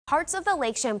Parts of the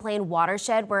Lake Champlain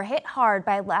watershed were hit hard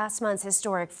by last month's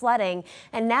historic flooding,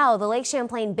 and now the Lake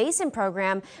Champlain Basin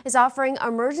Program is offering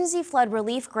emergency flood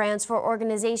relief grants for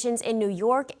organizations in New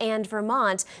York and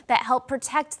Vermont that help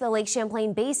protect the Lake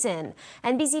Champlain Basin.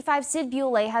 NBC5's Sid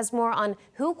Buley has more on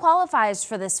who qualifies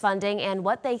for this funding and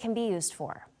what they can be used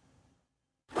for.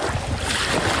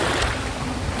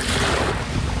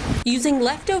 Using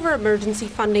leftover emergency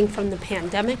funding from the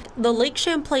pandemic, the Lake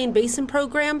Champlain Basin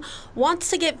Program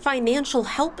wants to get financial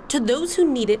help to those who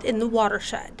need it in the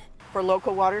watershed. For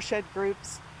local watershed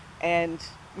groups and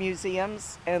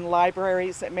museums and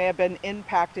libraries that may have been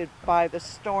impacted by the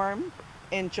storm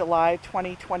in July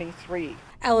 2023.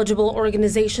 Eligible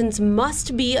organizations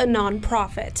must be a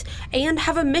nonprofit and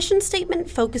have a mission statement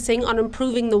focusing on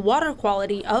improving the water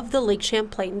quality of the Lake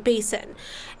Champlain Basin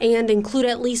and include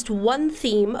at least one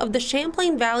theme of the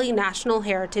Champlain Valley National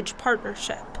Heritage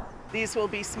Partnership. These will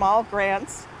be small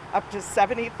grants up to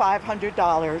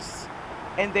 $7,500,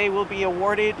 and they will be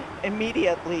awarded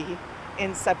immediately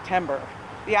in September.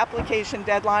 The application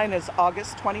deadline is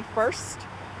August 21st,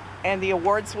 and the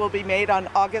awards will be made on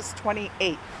August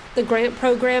 28th. The grant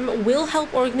program will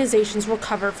help organizations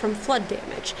recover from flood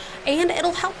damage, and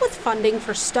it'll help with funding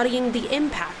for studying the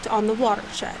impact on the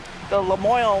watershed. The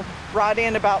Lamoille brought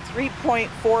in about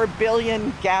 3.4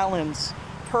 billion gallons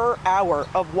per hour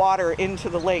of water into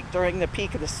the lake during the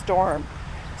peak of the storm.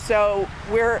 So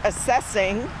we're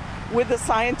assessing with the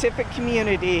scientific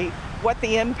community what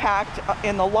the impact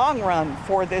in the long run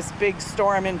for this big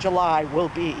storm in July will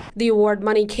be. The award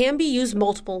money can be used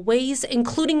multiple ways,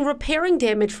 including repairing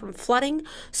damage from flooding,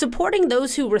 supporting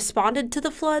those who responded to the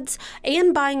floods,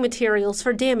 and buying materials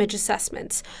for damage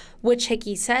assessments, which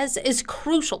Hickey says is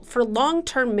crucial for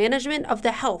long-term management of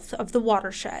the health of the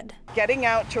watershed. Getting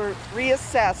out to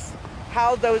reassess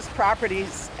how those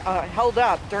properties held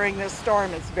up during this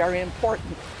storm is very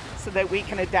important, so that we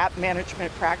can adapt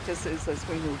management practices as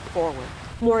we move forward.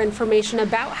 More information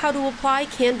about how to apply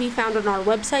can be found on our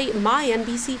website,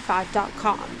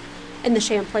 mynbc5.com. In the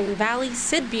Champlain Valley,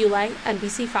 Sid Buley,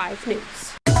 NBC5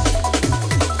 News.